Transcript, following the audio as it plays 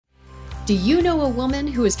Do you know a woman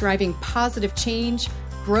who is driving positive change,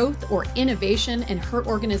 growth, or innovation in her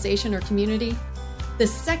organization or community? The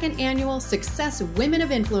second annual Success Women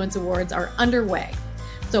of Influence Awards are underway.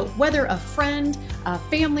 So whether a friend, a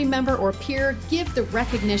family member, or peer, give the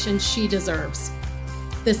recognition she deserves.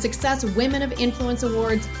 The Success Women of Influence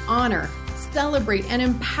Awards honor, celebrate, and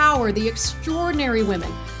empower the extraordinary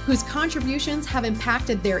women whose contributions have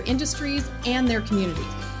impacted their industries and their communities,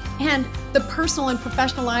 and the personal and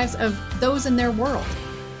professional lives of those in their world.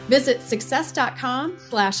 Visit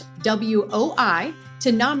success.com/WOI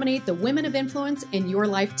to nominate the women of influence in your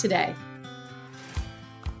life today.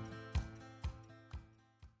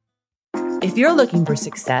 If you're looking for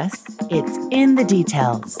success, it's in the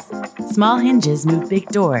details. Small hinges move big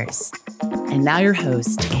doors. And now your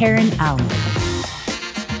host, Karen Allen.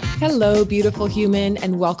 Hello, beautiful human,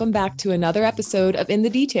 and welcome back to another episode of In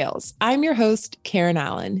the Details. I'm your host, Karen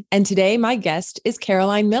Allen, and today my guest is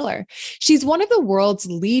Caroline Miller. She's one of the world's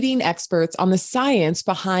leading experts on the science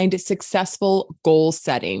behind successful goal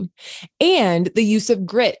setting and the use of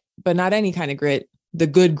grit, but not any kind of grit. The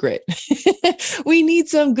good grit. We need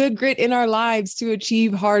some good grit in our lives to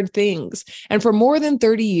achieve hard things. And for more than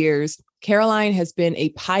 30 years, Caroline has been a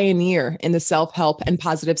pioneer in the self-help and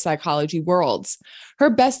positive psychology worlds. Her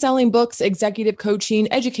best-selling books, executive coaching,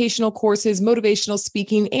 educational courses, motivational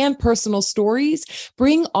speaking, and personal stories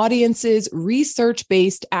bring audiences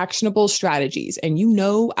research-based actionable strategies. And you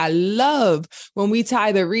know, I love when we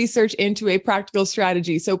tie the research into a practical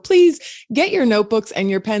strategy. So please get your notebooks and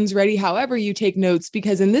your pens ready, however you take notes,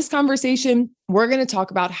 because in this conversation, we're going to talk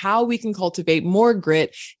about how we can cultivate more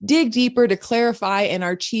grit, dig deeper to clarify and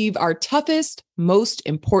achieve our toughest, most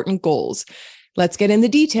important goals. Let's get in the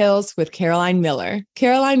details with Caroline Miller.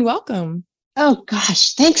 Caroline, welcome. Oh,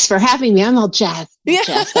 gosh. Thanks for having me. I'm all jazzed.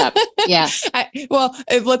 Jazzed up. Yeah.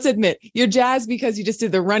 Let's admit, you're jazzed because you just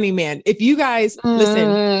did the Running Man. If you guys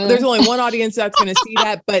listen, there's only one audience that's going to see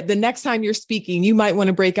that. But the next time you're speaking, you might want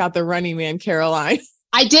to break out the Running Man, Caroline.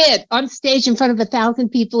 I did on stage in front of 1,000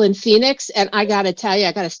 people in Phoenix. And I got to tell you,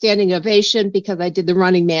 I got a standing ovation because I did the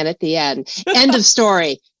Running Man at the end. End of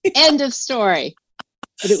story. End of story.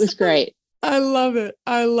 But it was great. I love it.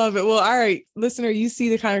 I love it. Well, all right, listener, you see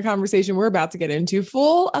the kind of conversation we're about to get into,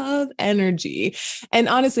 full of energy. And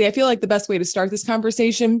honestly, I feel like the best way to start this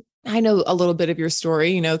conversation, I know a little bit of your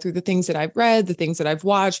story, through the things that I've read, the things that I've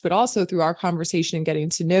watched, but also through our conversation and getting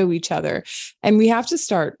to know each other. And we have to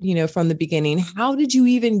start, from the beginning. How did you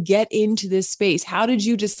even get into this space? How did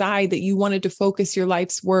you decide that you wanted to focus your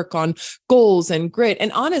life's work on goals and grit?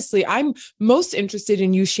 And honestly, I'm most interested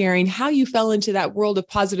in you sharing how you fell into that world of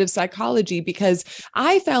positive psychology, because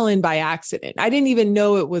I fell in by accident. I didn't even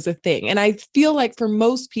know it was a thing. And I feel like for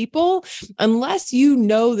most people, unless you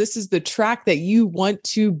know this is the track that you want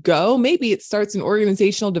to go, maybe it starts in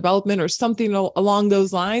organizational development or something along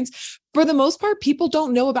those lines. For the most part, people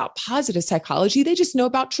don't know about positive psychology. They just know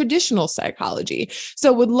about traditional psychology.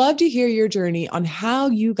 So would love to hear your journey on how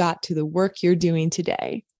you got to the work you're doing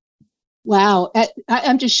today. Wow.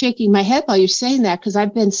 I'm just shaking my head while you're saying that, because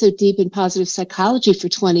I've been so deep in positive psychology for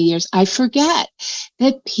 20 years. I forget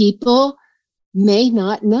that people may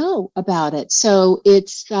not know about it. So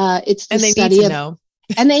it's the study of.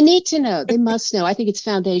 And they need to know. They must know. I think it's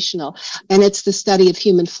foundational. And it's the study of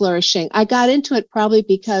human flourishing. I got into it probably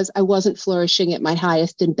because I wasn't flourishing at my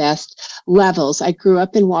highest and best levels. I grew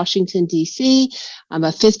up in Washington, D.C. I'm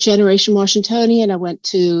a fifth generation Washingtonian. I went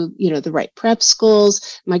to, the right prep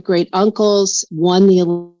schools. My great uncles won the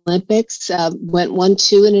Olympics, went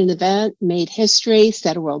 1-2 in an event, made history,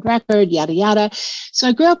 set a world record, yada, yada. So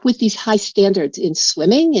I grew up with these high standards in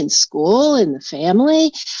swimming, in school, in the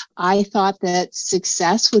family. I thought that success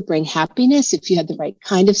would bring happiness if you had the right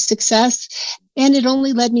kind of success. And it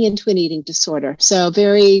only led me into an eating disorder. So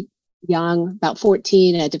very young, about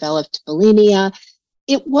 14, I developed bulimia.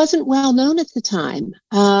 It wasn't well known at the time.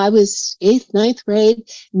 I was 8th, 9th grade.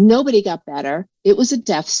 Nobody got better. It was a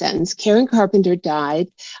death sentence. Karen Carpenter died.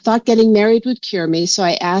 Thought getting married would cure me. So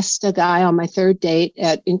I asked a guy on my third date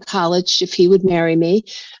in college if he would marry me.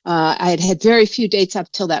 I had had very few dates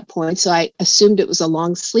up till that point, so I assumed it was a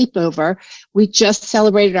long sleepover. We just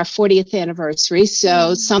celebrated our 40th anniversary,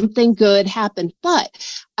 so something good happened. But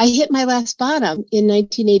I hit my last bottom in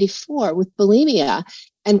 1984 with bulimia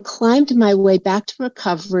and climbed my way back to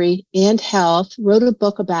recovery and health, wrote a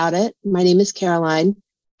book about it. My name is Caroline.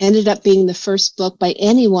 ended up being the first book by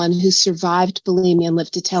anyone who survived bulimia and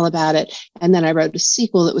lived to tell about it. And then I wrote a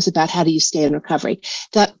sequel that was about how do you stay in recovery.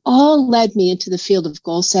 That all led me into the field of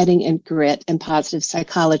goal setting and grit and positive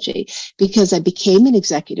psychology, because I became an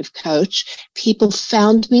executive coach. People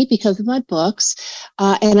found me because of my books,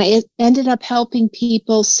 and I ended up helping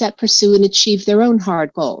people set, pursue, and achieve their own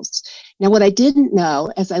hard goals. Now, what I didn't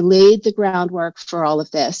know as I laid the groundwork for all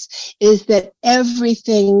of this is that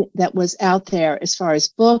everything that was out there as far as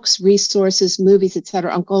books, resources, movies, et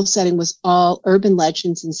cetera, on goal setting was all urban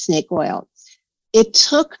legends and snake oil. It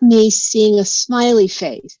took me seeing a smiley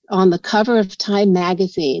face on the cover of Time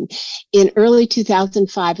magazine in early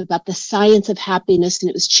 2005 about the science of happiness, and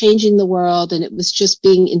it was changing the world, and it was just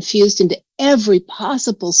being infused into every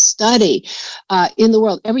possible study in the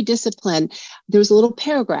world, every discipline. There was a little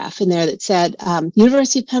paragraph in there that said,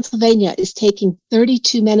 University of Pennsylvania is taking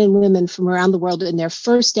 32 men and women from around the world in their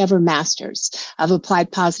first ever masters of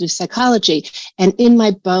applied positive psychology. And in my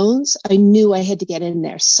bones, I knew I had to get in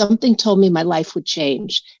there. Something told me my life would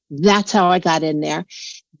change. That's how I got in there.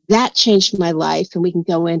 That changed my life, and we can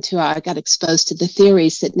go into how I got exposed to the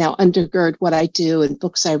theories that now undergird what I do and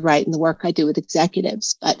books I write and the work I do with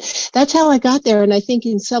executives. But that's how I got there. And I think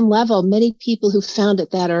in some level, many people who found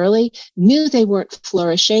it that early knew they weren't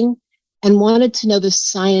flourishing and wanted to know the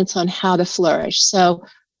science on how to flourish. So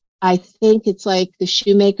I think it's like the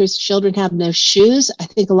shoemaker's children have no shoes. I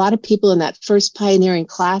think a lot of people in that first pioneering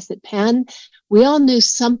class at Penn, we all knew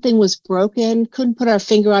something was broken, couldn't put our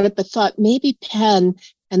finger on it, but thought maybe Penn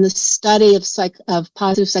and the study of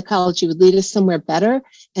positive psychology would lead us somewhere better.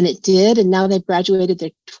 And it did. And now they've graduated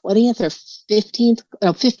their 20th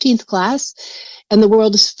or 15th class. And the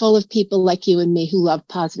world is full of people like you and me who love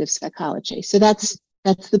positive psychology. So that's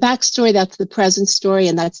the backstory. That's the present story.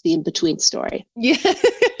 And that's the in-between story. Yeah.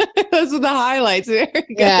 Those are the highlights. Very good.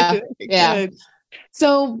 Yeah. Very yeah. Good.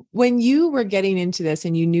 So when you were getting into this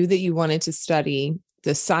and you knew that you wanted to study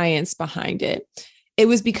the science behind it, it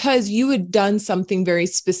was because you had done something very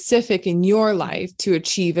specific in your life to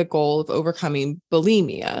achieve a goal of overcoming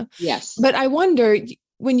bulimia. Yes. But I wonder,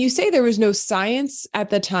 when you say there was no science at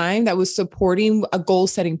the time that was supporting a goal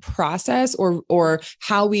setting process or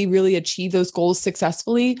how we really achieve those goals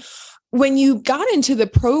successfully, when you got into the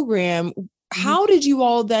program, how did you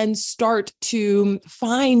all then start to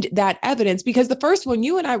find that evidence? Because the first one,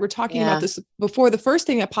 you and I were talking about this before, the first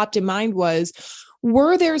thing that popped in mind was,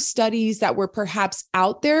 were there studies that were perhaps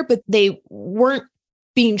out there, but they weren't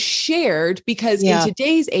being shared because in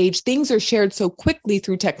today's age, things are shared so quickly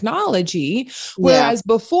through technology. Whereas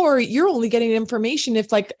before, you're only getting information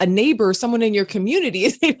if like a neighbor or someone in your community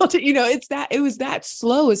is able to, it was that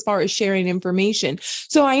slow as far as sharing information.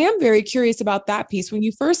 So I am very curious about that piece. When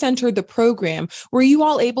you first entered the program, were you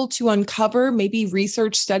all able to uncover maybe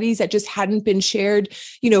research studies that just hadn't been shared,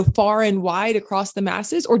 far and wide across the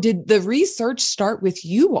masses? Or did the research start with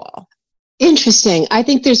you all? Interesting. I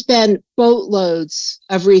think there's been boatloads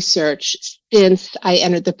of research since I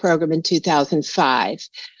entered the program in 2005.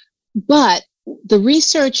 But the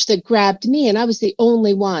research that grabbed me, and I was the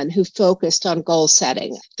only one who focused on goal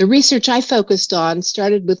setting. The research I focused on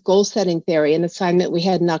started with goal setting theory, an assignment we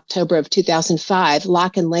had in October of 2005,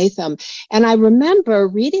 Locke and Latham. And I remember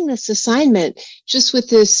reading this assignment just with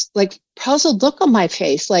this like puzzled look on my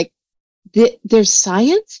face, like, there's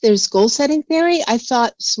science, there's goal setting theory. I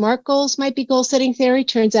thought SMART goals might be goal setting theory.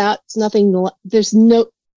 Turns out it's nothing. There's no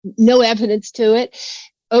evidence to it.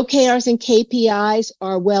 OKRs and KPIs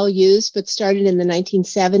are well used, but started in the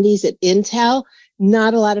 1970s at Intel.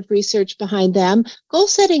 Not a lot of research behind them. Goal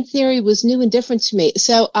setting theory was new and different to me.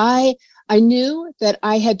 So I knew that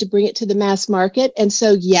I had to bring it to the mass market. And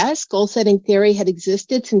so, yes, goal setting theory had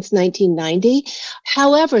existed since 1990.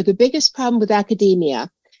 However, the biggest problem with academia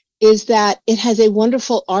is that it has a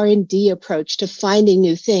wonderful R&D approach to finding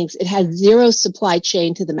new things. It has zero supply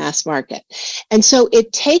chain to the mass market. And so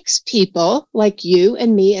it takes people like you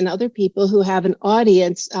and me and other people who have an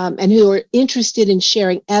audience and who are interested in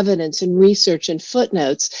sharing evidence and research and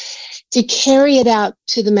footnotes to carry it out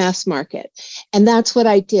to the mass market. And that's what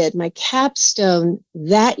I did. My capstone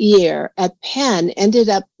that year at Penn ended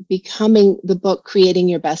up becoming the book, Creating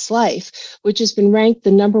Your Best Life, which has been ranked the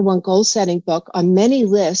 #1 goal-setting book on many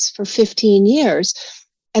lists for 15 years.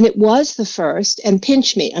 And it was the first, and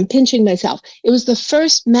pinch me, I'm pinching myself. It was the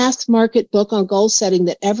first mass market book on goal setting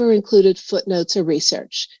that ever included footnotes or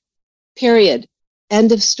research. Period.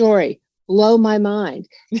 End of story. Blow my mind.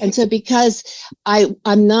 And so because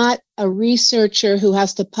I'm not a researcher who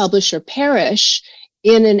has to publish or perish,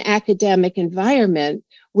 in an academic environment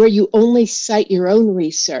where you only cite your own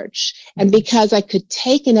research. And because I could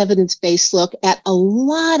take an evidence-based look at a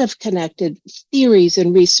lot of connected theories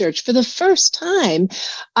and research for the first time,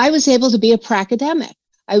 I was able to be a pracademic.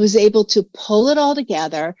 I was able to pull it all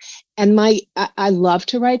together, and I love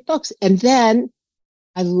to write books. And then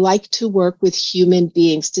I like to work with human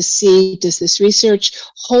beings to see, does this research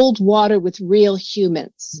hold water with real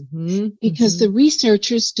humans? Because the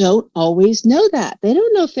researchers don't always know that. They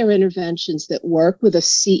don't know if there are interventions that work with a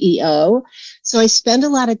CEO. So I spend a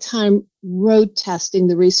lot of time road testing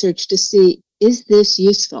the research to see, is this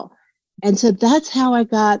useful? And so that's how I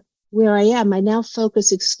got where I am. I now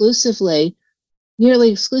focus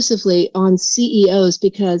nearly exclusively on CEOs,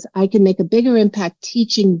 because I can make a bigger impact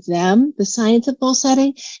teaching them the science of goal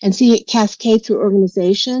setting and see it cascade through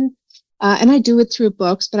organization. And I do it through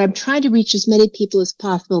books, but I'm trying to reach as many people as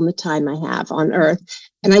possible in the time I have on earth.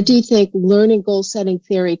 And I do think learning goal setting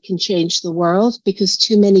theory can change the world, because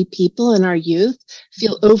too many people in our youth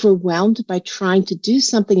feel overwhelmed by trying to do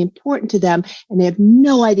something important to them, and they have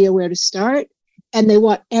no idea where to start. And they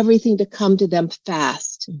want everything to come to them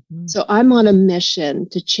fast. So I'm on a mission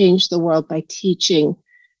to change the world by teaching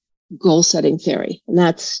goal setting theory. And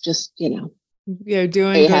that's just, You're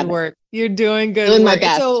doing good work. You're doing good work. My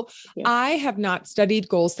best. So I have not studied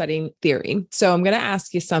goal setting theory. So I'm going to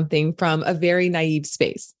ask you something from a very naive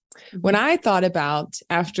space. When I thought about,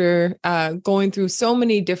 after going through so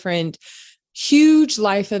many different huge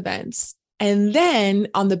life events, and then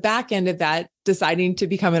on the back end of that, deciding to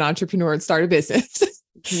become an entrepreneur and start a business,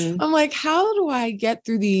 I'm like, how do I get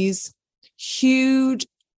through these huge,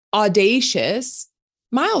 audacious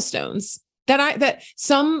milestones that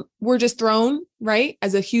some were just thrown, right,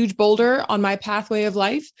 as a huge boulder on my pathway of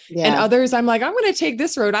life. And others, I'm like, I'm going to take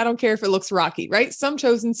this road. I don't care if it looks rocky, right? Some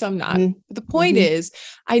chosen, some not. But the point is,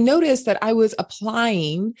 I noticed that I was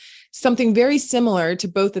applying something very similar to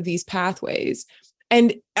both of these pathways.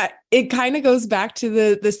 And it kind of goes back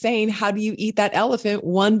to the saying, how do you eat that elephant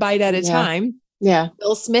one bite at a time? Yeah.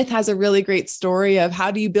 Bill Smith has a really great story of,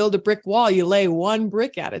 how do you build a brick wall? You lay one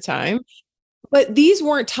brick at a time. But these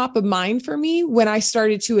weren't top of mind for me when I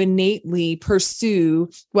started to innately pursue,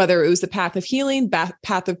 whether it was the path of healing,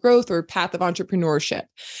 path of growth, or path of entrepreneurship.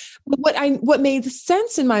 What made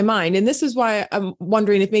sense in my mind, and this is why I'm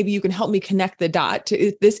wondering if maybe you can help me connect the dot to,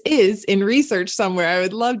 if this is in research somewhere, I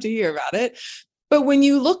would love to hear about it. But when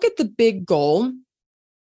you look at the big goal,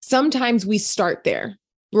 sometimes we start there.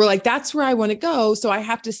 We're like, that's where I want to go. So I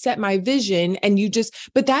have to set my vision,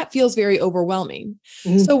 but that feels very overwhelming.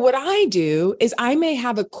 So what I do is, I may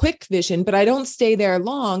have a quick vision, but I don't stay there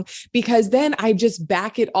long, because then I just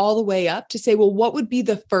back it all the way up to say, well, what would be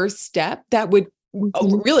the first step that would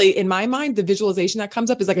really, in my mind, the visualization that comes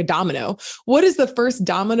up is like a domino. What is the first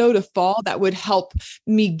domino to fall that would help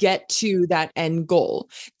me get to that end goal?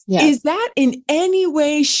 Yeah. Is that in any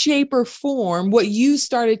way, shape, or form what you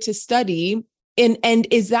started to study? And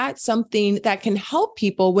is that something that can help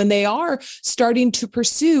people when they are starting to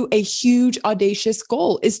pursue a huge, audacious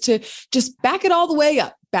goal, is to just back it all the way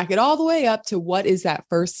up to what is that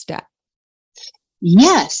first step?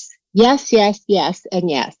 Yes, and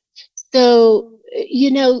yes. So,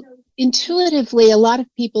 intuitively, a lot of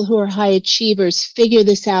people who are high achievers figure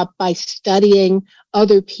this out by studying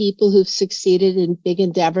other people who've succeeded in big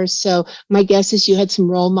endeavors. So my guess is you had some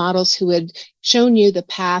role models who had shown you the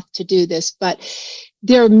path to do this, but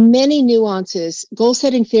there are many nuances. Goal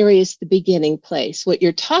setting theory is the beginning place. What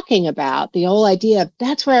you're talking about, the whole idea of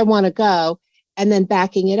that's where I want to go, and then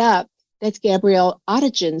backing it up, that's Gabrielle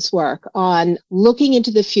Oettingen's work on looking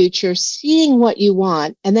into the future, seeing what you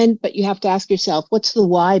want, but you have to ask yourself, what's the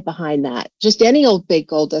why behind that? Just any old big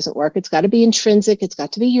goal doesn't work. It's got to be intrinsic. It's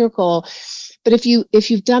got to be your goal. But if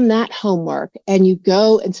you've done that homework and you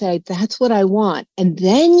go and say, that's what I want, and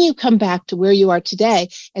then you come back to where you are today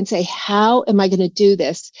and say, how am I going to do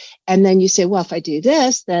this? And then you say, well, if I do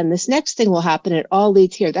this, then this next thing will happen. It all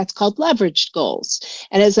leads here. That's called leveraged goals.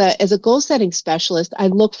 And as a goal setting specialist, I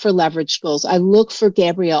look for leveraged goals. I look for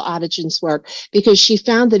Gabrielle Oettingen's work, because she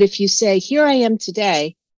found that if you say, here I am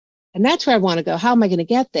today, and that's where I want to go, how am I going to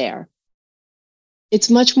get there?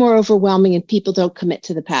 It's much more overwhelming, and people don't commit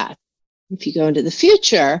to the path. If you go into the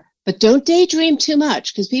future, but don't daydream too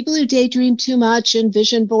much, because people who daydream too much and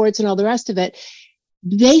vision boards and all the rest of it,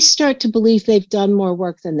 they start to believe they've done more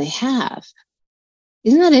work than they have.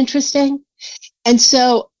 Isn't that interesting? And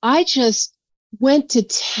so I just went to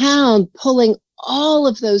town pulling all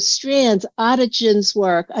of those strands, Autogen's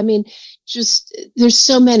work. I mean, just there's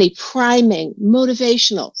so many: priming,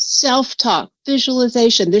 motivational, self-talk,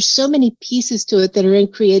 visualization. There's so many pieces to it that are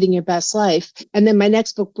in creating your best life. And then my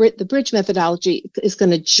next book, the Bridge Methodology, is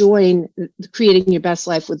going to join creating your best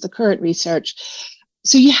life with the current research.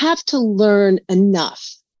 So you have to learn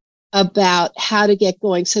enough about how to get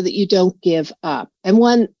going so that you don't give up. And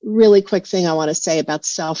one really quick thing I want to say about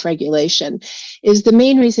self-regulation is the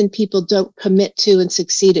main reason people don't commit to and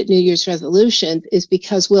succeed at New Year's resolutions is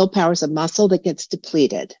because willpower is a muscle that gets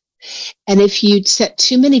depleted. And if you set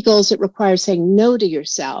too many goals that require saying no to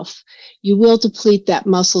yourself, you will deplete that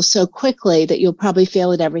muscle so quickly that you'll probably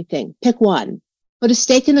fail at everything. Pick one. Put a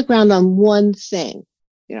stake in the ground on one thing,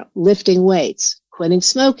 lifting weights, quitting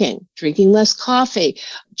smoking, drinking less coffee,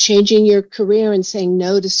 changing your career and saying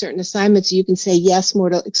no to certain assignments so you can say yes more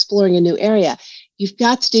to exploring a new area. You've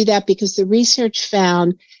got to do that because the research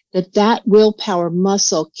found that willpower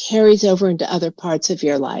muscle carries over into other parts of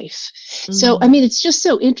your life. Mm-hmm. So, I mean, it's just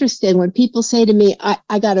so interesting when people say to me,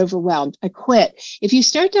 I got overwhelmed, I quit. If you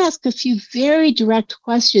start to ask a few very direct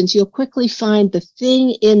questions, you'll quickly find the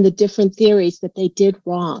thing in the different theories that they did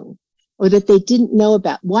wrong, or that they didn't know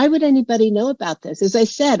about. Why would anybody know about this? As I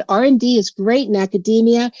said, R&D is great in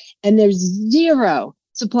academia, and there's zero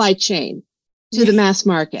supply chain to the mass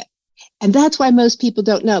market. And that's why most people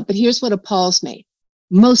don't know. But here's what appalls me.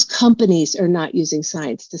 Most companies are not using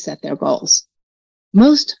science to set their goals.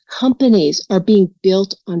 Most companies are being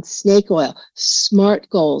built on snake oil, SMART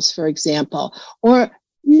goals, for example, or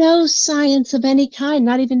no science of any kind,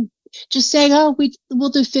 not even just saying, we'll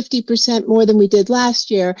do 50% more than we did last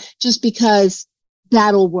year just because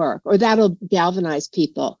that'll work or that'll galvanize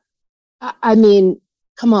people. I mean,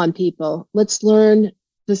 come on, people. Let's learn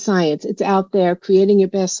the science. It's out there. Creating Your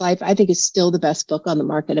Best Life, I think, is still the best book on the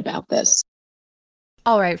market about this.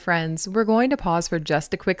 All right, friends, we're going to pause for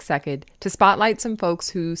just a quick second to spotlight some folks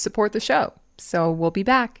who support the show. So we'll be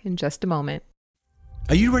back in just a moment.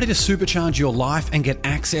 Are you ready to supercharge your life and get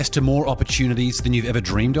access to more opportunities than you've ever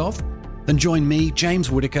dreamed of? Then join me, James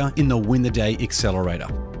Whitaker, in the Win the Day Accelerator.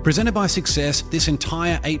 Presented by Success, this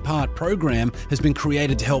entire 8-part program has been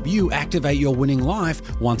created to help you activate your winning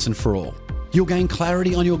life once and for all. You'll gain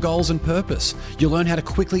clarity on your goals and purpose. You'll learn how to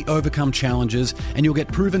quickly overcome challenges, and you'll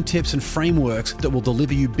get proven tips and frameworks that will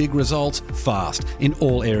deliver you big results fast in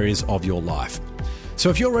all areas of your life. So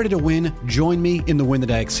if you're ready to win, join me in the Win the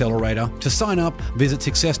Day Accelerator. To sign up, visit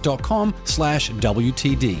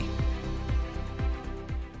success.com/WTD.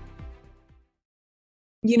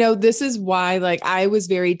 This is why, I was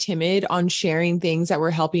very timid on sharing things that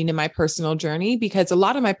were helping in my personal journey, because a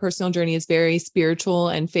lot of my personal journey is very spiritual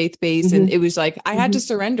and faith-based. Mm-hmm. And it was I had to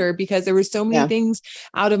surrender because there were so many things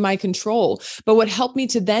out of my control. But what helped me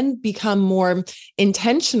to then become more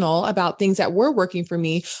intentional about things that were working for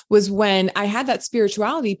me was when I had that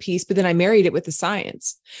spirituality piece, but then I married it with the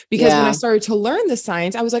science. Because when I started to learn the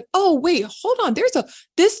science, I was like, oh, wait, hold on.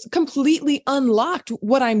 This completely unlocked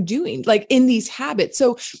what I'm doing, in these habits.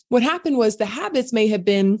 So what happened was the habits may have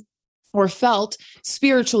been or felt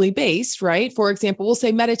spiritually based, right? For example, we'll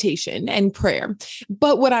say meditation and prayer.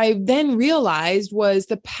 But what I then realized was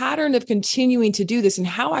the pattern of continuing to do this and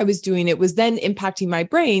how I was doing it was then impacting my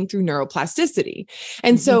brain through neuroplasticity.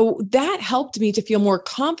 And so that helped me to feel more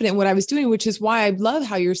confident in what I was doing, which is why I love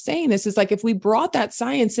how you're saying this is if we brought that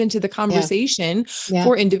science into the conversation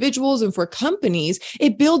for individuals and for companies,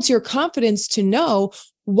 it builds your confidence to know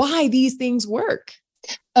why these things work.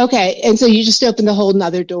 Okay. And so you just opened a whole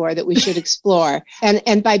nother door that we should explore.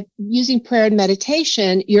 And by using prayer and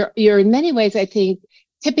meditation, you're in many ways, I think,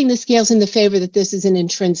 tipping the scales in the favor that this is an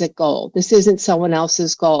intrinsic goal. This isn't someone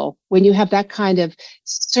else's goal. When you have that kind of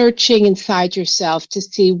searching inside yourself to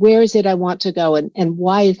see where is it I want to go and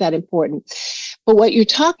why is that important? But what you're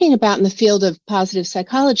talking about in the field of positive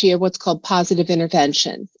psychology are what's called positive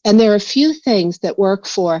interventions. And there are a few things that work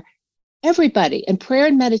for everybody. And prayer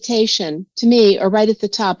and meditation, to me, are right at the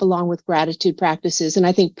top along with gratitude practices. And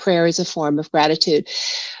I think prayer is a form of gratitude.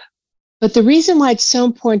 But the reason why it's so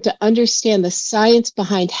important to understand the science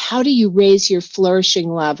behind how do you raise your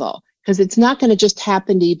flourishing level, because it's not going to just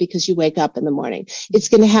happen to you because you wake up in the morning. It's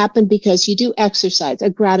going to happen because you do exercise, a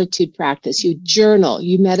gratitude practice, you journal,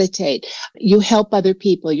 you meditate, you help other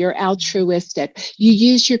people, you're altruistic, you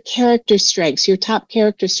use your character strengths, your top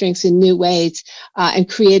character strengths in new ways and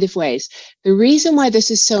creative ways. The reason why this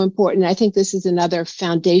is so important, I think this is another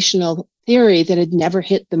foundational theory that had never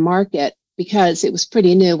hit the market because it was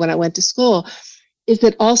pretty new when I went to school, is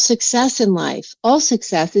that all success in life, all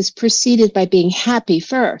success is preceded by being happy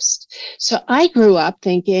first. So I grew up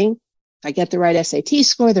thinking, if I get the right SAT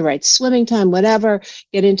score, the right swimming time, whatever,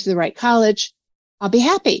 get into the right college, I'll be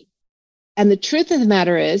happy. And the truth of the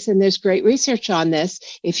matter is, and there's great research on this,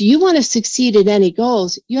 if you want to succeed at any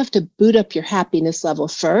goals, you have to boot up your happiness level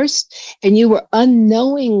first. And you were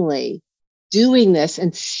unknowingly doing this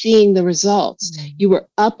and seeing the results. Mm-hmm. You were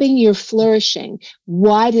upping your flourishing.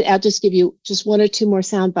 I'll just give you just one or two more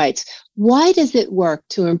sound bites. Why does it work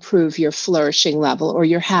to improve your flourishing level or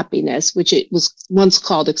your happiness, which it was once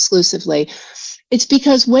called exclusively? It's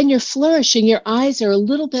because when you're flourishing, your eyes are a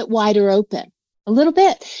little bit wider open. A little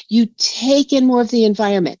bit. You take in more of the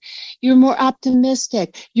environment. You're more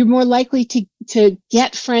optimistic. You're more likely to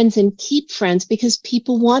get friends and keep friends because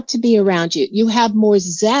people want to be around you. You have more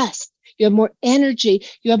zest. You have more energy.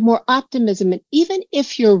 You have more optimism. And even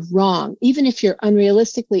if you're wrong, even if you're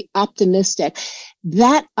unrealistically optimistic,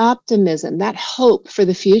 that optimism, that hope for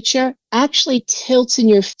the future actually tilts in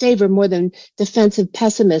your favor more than defensive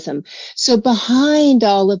pessimism. So behind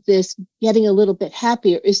all of this, getting a little bit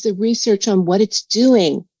happier is the research on what it's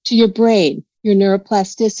doing to your brain, your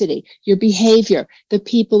neuroplasticity, your behavior, the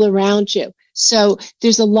people around you. So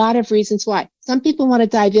there's a lot of reasons why. Some people want to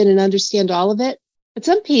dive in and understand all of it, but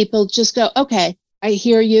some people just go, okay, I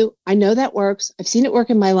hear you. I know that works. I've seen it work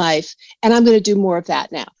in my life, and I'm going to do more of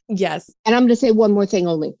that now. Yes. And I'm going to say one more thing,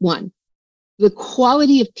 only one. The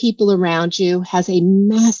quality of people around you has a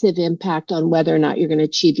massive impact on whether or not you're going to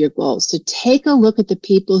achieve your goals. So take a look at the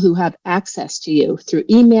people who have access to you through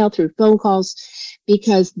email, through phone calls,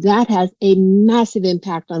 because that has a massive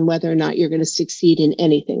impact on whether or not you're going to succeed in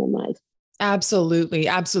anything in life. Absolutely.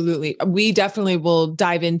 Absolutely. We definitely will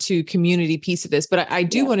dive into community piece of this, but I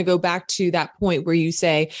do want to go back to that point where you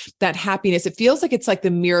say that happiness, it feels like it's like the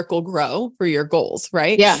miracle grow for your goals,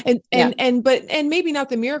 right? Yeah. And maybe not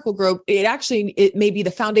the miracle grow. It may be the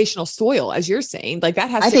foundational soil, as you're saying, like that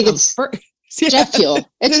has to come first. Jet fuel.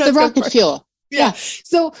 It's the rocket fuel. Yeah.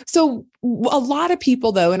 So a lot of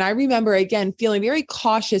people though, and I remember again, feeling very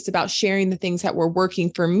cautious about sharing the things that were working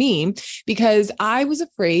for me because I was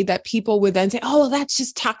afraid that people would then say, oh, well, that's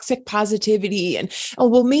just toxic positivity. And, oh,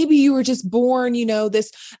 well, maybe you were just born,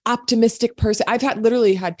 this optimistic person. I've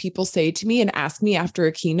literally had people say to me and ask me after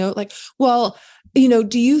a keynote, like, well,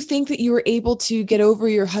 do you think that you were able to get over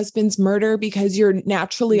your husband's murder because you're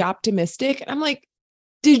naturally optimistic? And I'm like,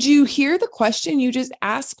 did you hear the question you just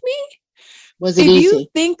asked me? Was it easy? You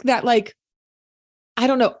think that I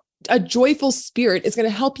don't know, a joyful spirit is going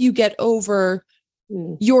to help you get over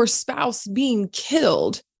your spouse being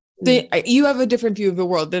killed, you have a different view of the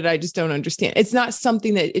world that I just don't understand. It's not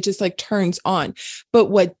something that it just turns on.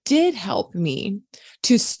 But what did help me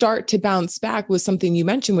to start to bounce back was something you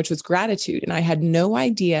mentioned, which was gratitude. And I had no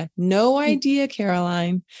idea,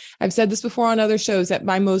 Caroline. I've said this before on other shows that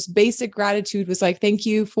my most basic gratitude was thank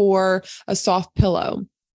you for a soft pillow.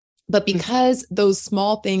 But because those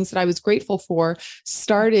small things that I was grateful for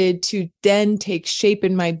started to then take shape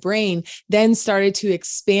in my brain, then started to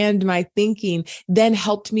expand my thinking, then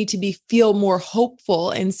helped me to feel more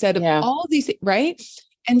hopeful instead of all these, right?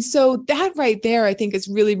 And so that right there, I think is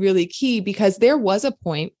really, really key because there was a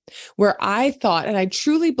point where I thought, and I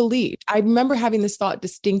truly believed, I remember having this thought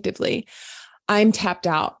distinctively, I'm tapped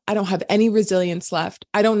out. I don't have any resilience left.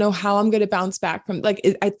 I don't know how I'm going to bounce back from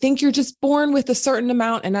I think you're just born with a certain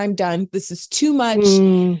amount and I'm done. This is too much.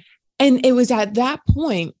 And it was at that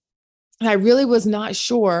point, I really was not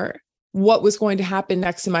sure what was going to happen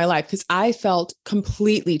next in my life because I felt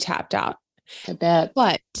completely tapped out. I bet.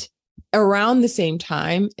 But around the same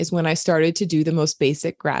time is when I started to do the most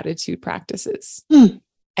basic gratitude practices.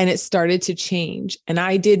 And it started to change. And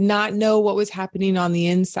I did not know what was happening on the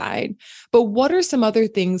inside. But what are some other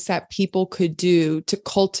things that people could do to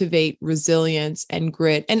cultivate resilience and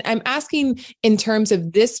grit? And I'm asking in terms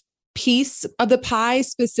of this piece of the pie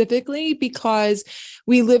specifically, because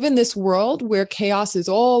we live in this world where chaos is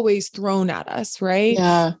always thrown at us, right?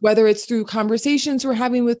 Yeah. Whether it's through conversations we're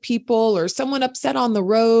having with people or someone upset on the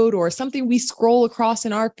road or something we scroll across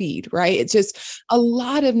in our feed, right? It's just a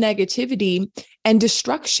lot of negativity and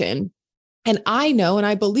destruction. And I know, and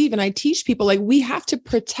I believe, and I teach people we have to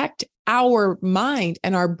protect our mind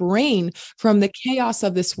and our brain from the chaos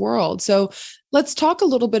of this world. So let's talk a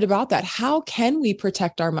little bit about that. How can we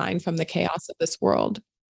protect our mind from the chaos of this world?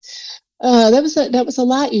 That was a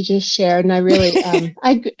lot you just shared, and I really,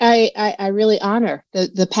 I really honor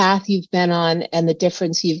the path you've been on and the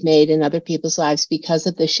difference you've made in other people's lives because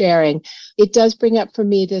of the sharing. It does bring up for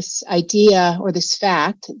me this idea or this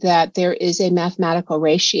fact that there is a mathematical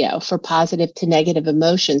ratio for positive to negative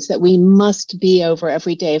emotions that we must be over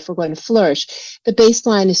every day if we're going to flourish. The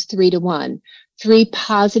baseline is 3-to-1. 3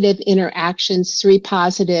 positive interactions, 3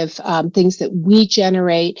 positive things that we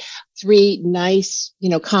generate 3 nice,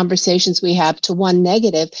 conversations we have to 1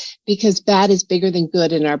 negative, because bad is bigger than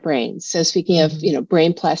good in our brains. So speaking of,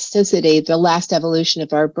 brain plasticity, the last evolution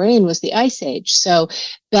of our brain was the Ice Age. So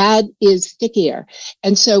bad is stickier.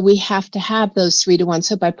 And so we have to have those 3 to 1.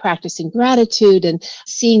 So by practicing gratitude and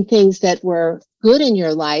seeing things that were good in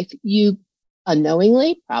your life, you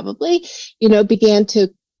unknowingly probably, began to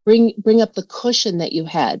bring up the cushion that you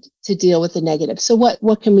had to deal with the negative. So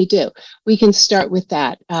what can we do? We can start with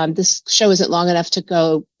that. This show isn't long enough to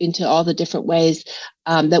go into all the different ways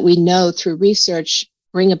that we know through research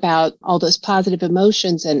bring about all those positive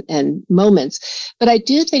emotions and moments. But I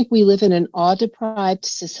do think we live in an awe-deprived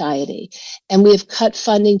society, and we have cut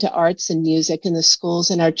funding to arts and music in the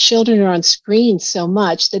schools, and our children are on screens so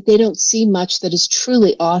much that they don't see much that is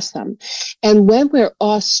truly awesome. And when we're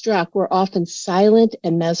awestruck, we're often silent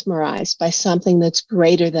and mesmerized by something that's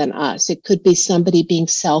greater than us. It could be somebody being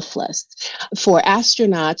selfless. For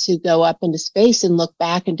astronauts who go up into space and look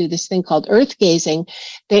back and do this thing called earth gazing,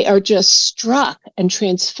 they are just struck and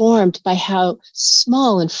transformed by how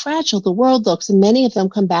small and fragile the world looks. And many of them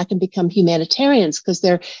come back and become humanitarians because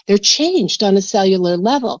they're changed on a cellular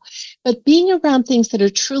level. But being around things that are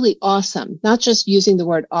truly awesome, not just using the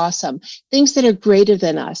word awesome, things that are greater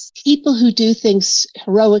than us, people who do things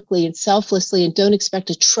heroically and selflessly and don't expect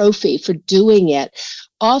a trophy for doing it,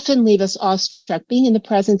 often leave us awestruck. Being in the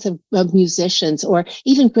presence of musicians or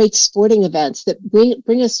even great sporting events that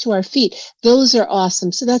bring us to our feet, those are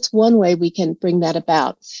awesome. So that's one way we can bring that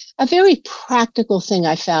about. A very practical thing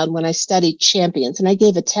I found when I studied champions, and I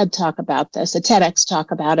gave a TED talk about this, a TEDx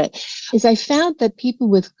talk about it, is I found that people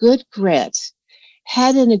with good grit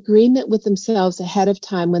had an agreement with themselves ahead of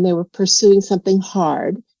time when they were pursuing something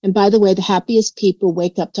hard. And by the way, the happiest people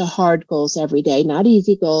wake up to hard goals every day, not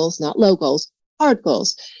easy goals, not low goals, hard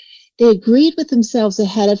goals. They agreed with themselves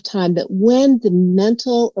ahead of time that when the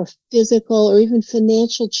mental or physical or even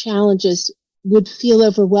financial challenges would feel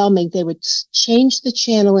overwhelming, they would change the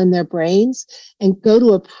channel in their brains and go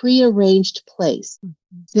to a prearranged place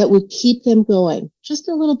that would keep them going just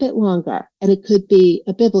a little bit longer. And it could be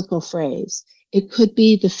a biblical phrase. It could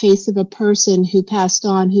be the face of a person who passed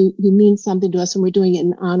on, who means something to us, and we're doing it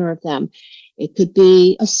in honor of them. It could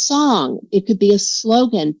be a song. It could be a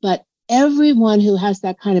slogan. But everyone who has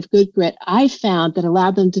that kind of good grit, I found that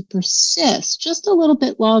allowed them to persist just a little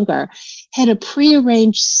bit longer, had a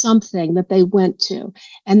prearranged something that they went to.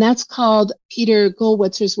 And that's called Peter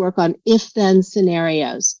Goldwitzer's work on if-then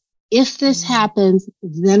scenarios. If this happens,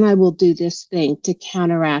 then I will do this thing to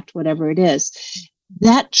counteract whatever it is.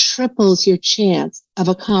 That triples your chance of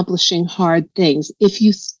accomplishing hard things if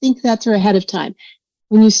you think that through ahead of time.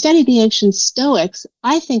 When you study the ancient Stoics,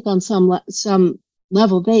 I think on some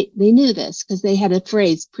level, they knew this because they had a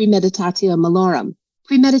phrase, premeditatio malorum.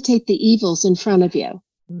 Premeditate the evils in front of you.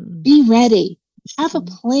 Be ready. Have a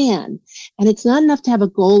plan. And it's not enough to have a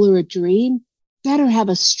goal or a dream. Better have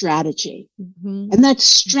a strategy. And that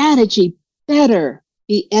strategy better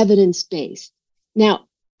be evidence-based. Now,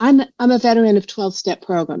 I'm a veteran of 12-step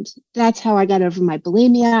programs. That's how I got over my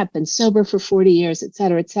bulimia. I've been sober for 40 years, et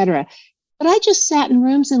cetera, et cetera. But I just sat in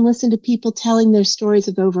rooms and listened to people telling their stories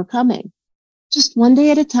of overcoming. Just one day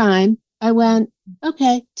at a time, I went,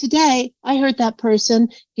 okay, today I heard that person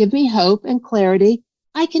give me hope and clarity.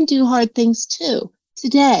 I can do hard things too.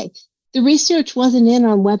 Today, the research wasn't in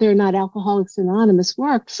on whether or not Alcoholics Anonymous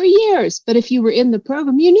worked for years, but if you were in the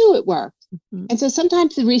program, you knew it worked. And so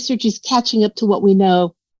sometimes the research is catching up to what we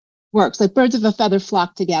know works, like birds of a feather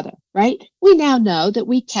flock together, right? We now know that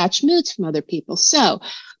we catch moods from other people. So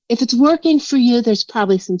if it's working for you, there's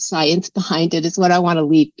probably some science behind it, is what I want to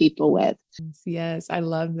leave people with. Yes, I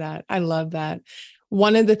love that. I love that.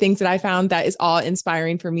 One of the things that I found that is all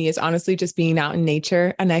inspiring for me is honestly just being out in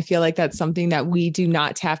nature. And I feel like that's something that we do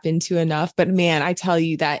not tap into enough. But man, I tell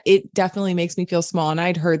you that it definitely makes me feel small. And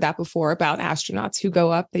I'd heard that before about astronauts who go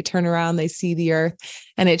up, they turn around, they see the earth,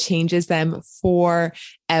 and it changes them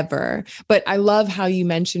forever. But I love how you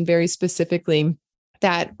mentioned very specifically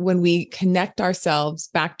that when we connect ourselves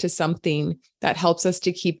back to something that helps us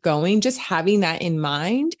to keep going, just having that in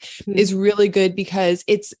mind is really good, because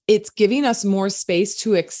it's giving us more space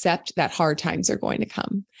to accept that hard times are going to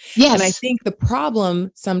come. Yes. And I think the problem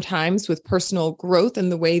sometimes with personal growth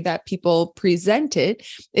and the way that people present it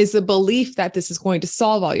is the belief that this is going to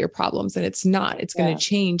solve all your problems, and it's not. It's going to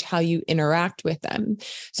change how you interact with them.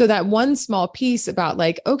 So that one small piece about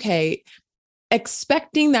like, okay,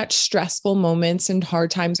 expecting that stressful moments and hard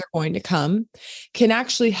times are going to come can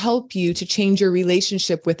actually help you to change your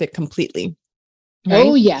relationship with it completely. Right?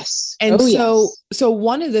 Oh, yes. And oh, so, yes. so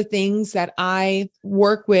one of the things that I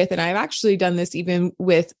work with, and I've actually done this even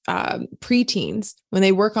with preteens, when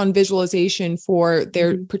they work on visualization for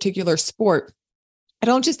their particular sport, I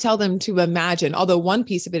don't just tell them to imagine, although one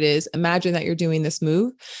piece of it is imagine that you're doing this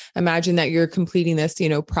move, imagine that you're completing this,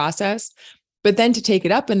 process, but then to take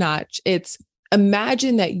it up a notch, it's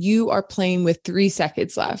imagine that you are playing with 3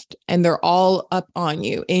 seconds left and they're all up on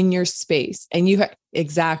you in your space. And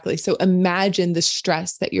exactly. So imagine the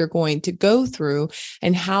stress that you're going to go through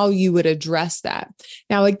and how you would address that.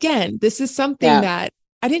 Now, again, this is something that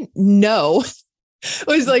I didn't know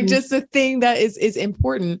was like just a thing that is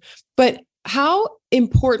important, but how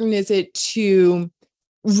important is it to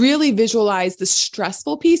really visualize the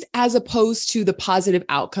stressful piece as opposed to the positive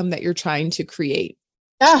outcome that you're trying to create?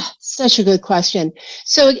 Such a good question.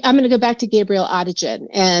 So I'm going to go back to Gabriel Oettingen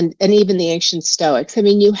and even the ancient Stoics. I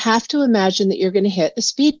mean, you have to imagine that you're going to hit a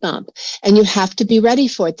speed bump and you have to be ready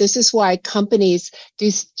for it. This is why companies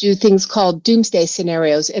do things called doomsday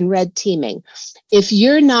scenarios and red teaming. If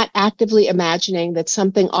you're not actively imagining that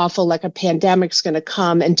something awful like a pandemic is going to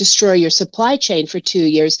come and destroy your supply chain for 2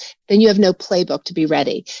 years, then you have no playbook to be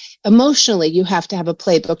ready. Emotionally, you have to have a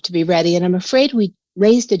playbook to be ready. And I'm afraid we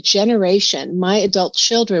raised a generation. My adult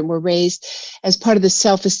children were raised as part of the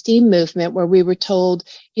self-esteem movement where we were told,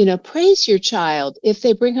 praise your child. If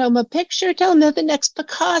they bring home a picture, tell them they're the next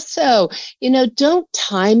Picasso. Don't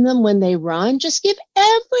time them when they run. Just give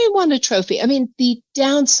everyone a trophy. I mean, the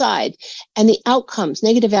downside and the outcomes,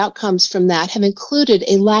 negative outcomes from that have included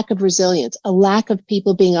a lack of resilience, a lack of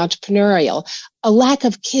people being entrepreneurial, a lack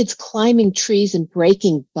of kids climbing trees and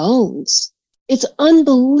breaking bones. It's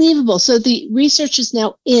unbelievable. So the research is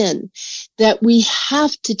now in that we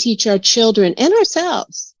have to teach our children and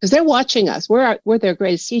ourselves, because they're watching us. We're their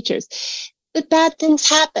greatest teachers, that bad things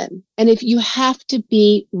happen. And if you have to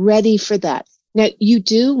be ready for that. Now, you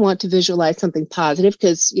do want to visualize something positive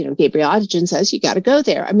because, Gabriel Oettingen says you got to go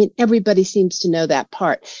there. I mean, everybody seems to know that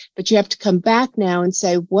part, but you have to come back now and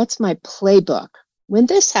say, what's my playbook? When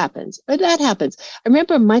this happens or that happens. I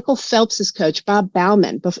remember Michael Phelps's coach, Bob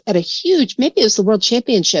Bauman, at a huge, maybe it was the World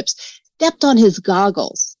Championships, stepped on his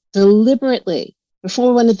goggles deliberately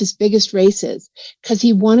before one of his biggest races because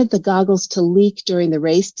he wanted the goggles to leak during the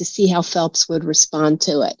race to see how Phelps would respond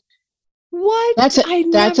to it. What?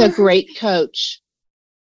 That's a great coach.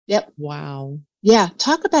 Yep. Wow. Yeah.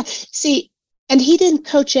 Talk about, and he didn't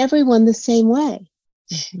coach everyone the same way.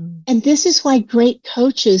 Mm-hmm. And this is why great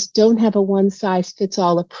coaches don't have a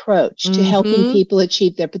one-size-fits-all approach to helping people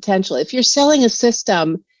achieve their potential. If you're selling a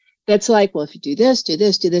system that's like, well, if you do this,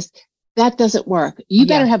 that doesn't work. You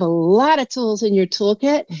better have a lot of tools in your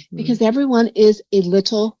toolkit because everyone is a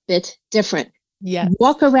little bit different. Yeah.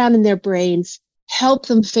 Walk around in their brains, help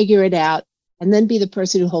them figure it out, and then be the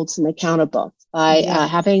person who holds them accountable by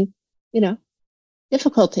having,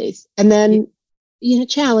 difficulties. And then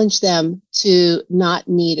challenge them to not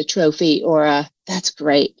need a trophy or that's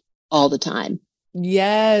great all the time.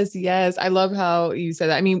 Yes. I love how you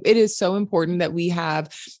said that. I mean, it is so important that we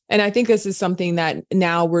have, and I think this is something that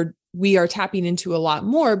now we are tapping into a lot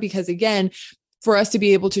more because again, for us to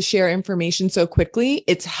be able to share information so quickly,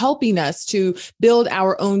 it's helping us to build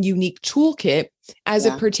our own unique toolkit as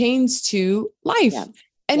it pertains to life. Yeah.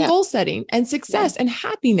 And goal setting and success and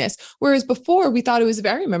happiness. Whereas before we thought it was,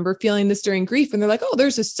 I remember feeling this during grief and they're like, oh,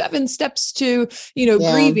 there's a 7 steps to,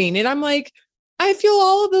 grieving. And I'm like, I feel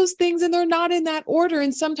all of those things and they're not in that order.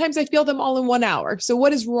 And sometimes I feel them all in 1 hour. So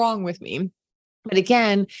what is wrong with me? But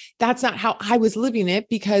again, that's not how I was living it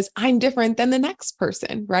because I'm different than the next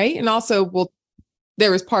person. Right. And also,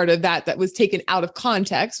 there was part of that was taken out of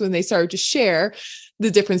context when they started to share the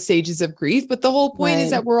different stages of grief. But the whole point is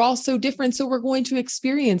that we're all so different. So we're going to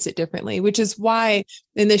experience it differently, which is why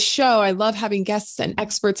in this show, I love having guests and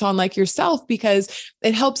experts on like yourself, because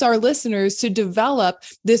it helps our listeners to develop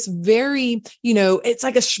this very, it's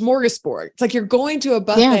like a smorgasbord. It's like you're going to a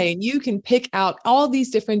buffet and you can pick out all these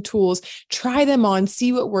different tools, try them on,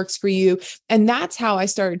 see what works for you. And that's how I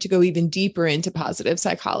started to go even deeper into positive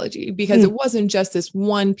psychology, because it wasn't just this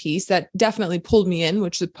one piece that definitely pulled me in,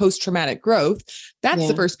 which is post-traumatic growth. That's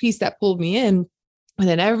the first piece that pulled me in. And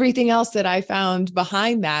then everything else that I found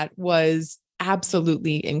behind that was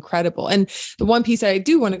absolutely incredible. And the one piece I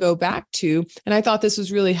do want to go back to, and I thought this was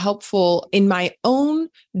really helpful in my own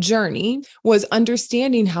journey, was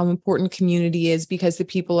understanding how important community is, because the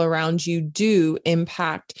people around you do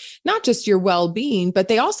impact not just your well-being, but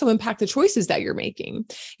they also impact the choices that you're making,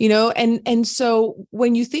 and so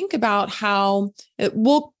when you think about how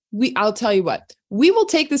I'll tell you what, we will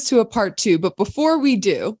take this to a part 2, but before we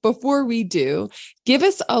do, give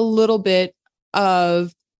us a little bit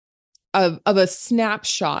of a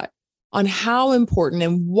snapshot on how important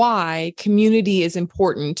and why community is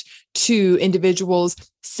important to individuals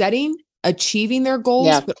setting, achieving their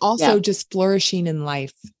goals, but also just flourishing in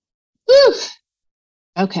life. Whew.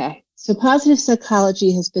 Okay. So positive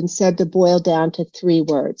psychology has been said to boil down to 3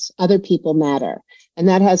 words: other people matter. And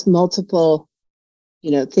that has multiple,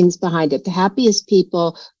 things behind it. The happiest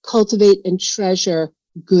people cultivate and treasure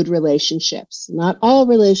good relationships. Not all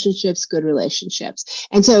relationships, good relationships.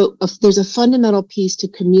 And so there's a fundamental piece to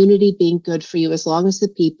community being good for you as long as the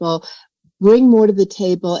people bring more to the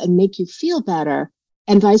table and make you feel better,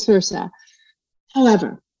 and vice versa.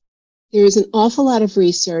 However, there is an awful lot of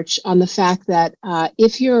research on the fact that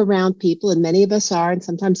if you're around people, and many of us are, and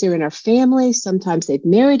sometimes they're in our family, sometimes they've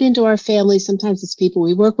married into our family, sometimes it's people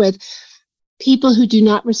we work with, people who do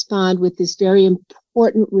not respond with this very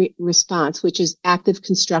important response, which is active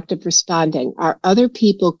constructive responding. Are other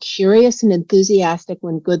people curious and enthusiastic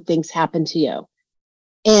when good things happen to you?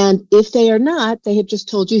 And if they are not, they have just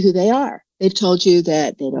told you who they are. They've told you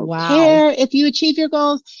that they don't care if you achieve your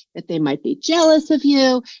goals, that they might be jealous of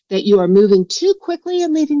you, that you are moving too quickly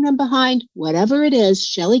and leaving them behind. Whatever it is,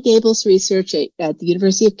 Shelley Gable's research at the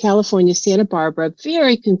University of California, Santa Barbara,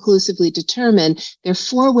 very conclusively determined there are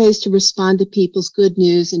 4 ways to respond to people's good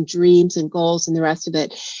news and dreams and goals and the rest of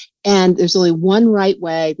it. And there's only one right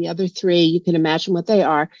way. The other 3, you can imagine what they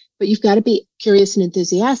are, but you've got to be curious and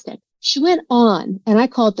enthusiastic. She went on, and I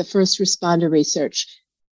call it the first responder research.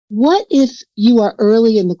 What if you are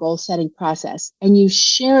early in the goal setting process and you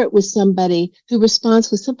share it with somebody who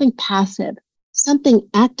responds with something passive, something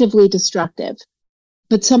actively destructive,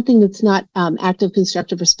 but something that's not active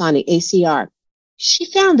constructive responding, ACR?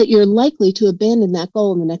 She found that you're likely to abandon that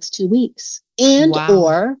goal in the next 2 weeks and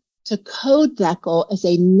or to code that goal as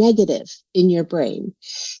a negative in your brain.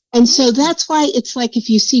 And so that's why it's like if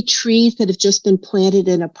you see trees that have just been planted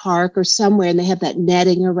in a park or somewhere and they have that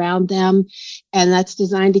netting around them, and that's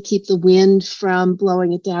designed to keep the wind from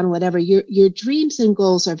blowing it down or whatever, your dreams and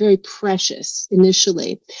goals are very precious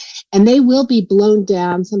initially, and they will be blown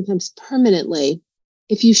down sometimes permanently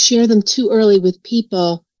if you share them too early with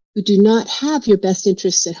people who do not have your best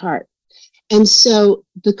interests at heart. And so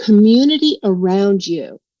the community around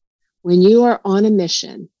you, when you are on a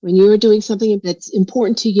mission, when you are doing something that's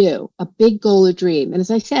important to you, a big goal or dream, and as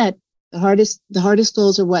I said, the hardest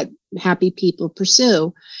goals are what happy people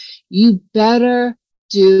pursue, you better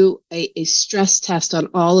do a stress test on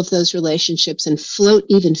all of those relationships and float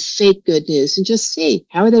even fake good news and just see,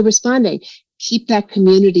 how are they responding? Keep that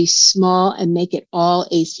community small and make it all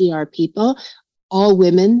ACR people. All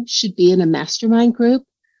women should be in a mastermind group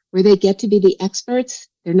where they get to be the experts.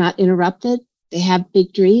 They're not interrupted. They have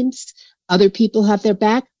big dreams. Other people have their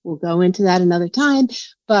back. We'll go into that another time.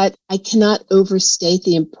 But I cannot overstate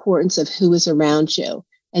the importance of who is around you.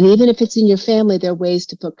 And even if it's in your family, there are ways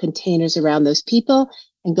to put containers around those people.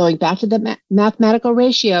 And going back to the mathematical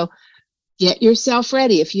ratio, get yourself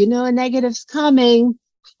ready. If you know a negative's coming,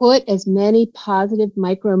 put as many positive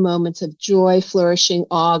micro moments of joy, flourishing,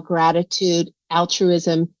 awe, gratitude,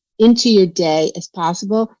 altruism into your day as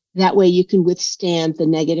possible. That way you can withstand the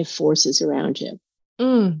negative forces around you.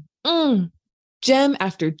 Gem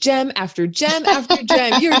after gem after gem after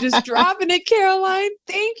gem. You're just dropping it, Caroline.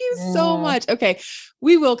 Thank you so much. Okay.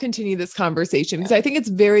 We will continue this conversation because I think it's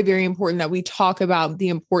very, very important that we talk about the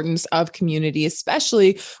importance of community,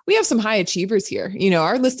 especially we have some high achievers here.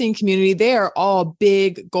 Our listening community, they are all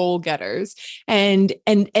big goal getters. And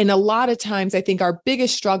a lot of times I think our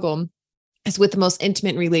biggest struggle is with the most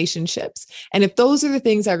intimate relationships. And if those are the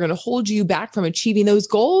things that are going to hold you back from achieving those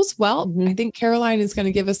goals, well, I think Caroline is going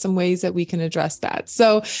to give us some ways that we can address that.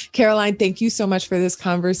 So Caroline, thank you so much for this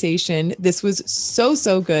conversation. This was so,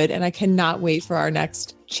 so good. And I cannot wait for our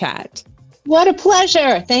next chat. What a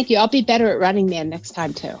pleasure. Thank you. I'll be better at Running Man next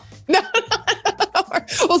time too.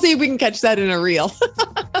 We'll see if we can catch that in a reel.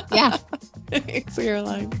 Yeah. Thanks,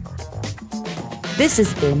 Caroline. This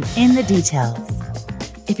has been In the Details.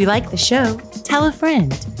 If you like the show, tell a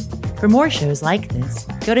friend. For more shows like this,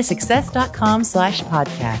 go to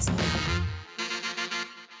success.com/podcast.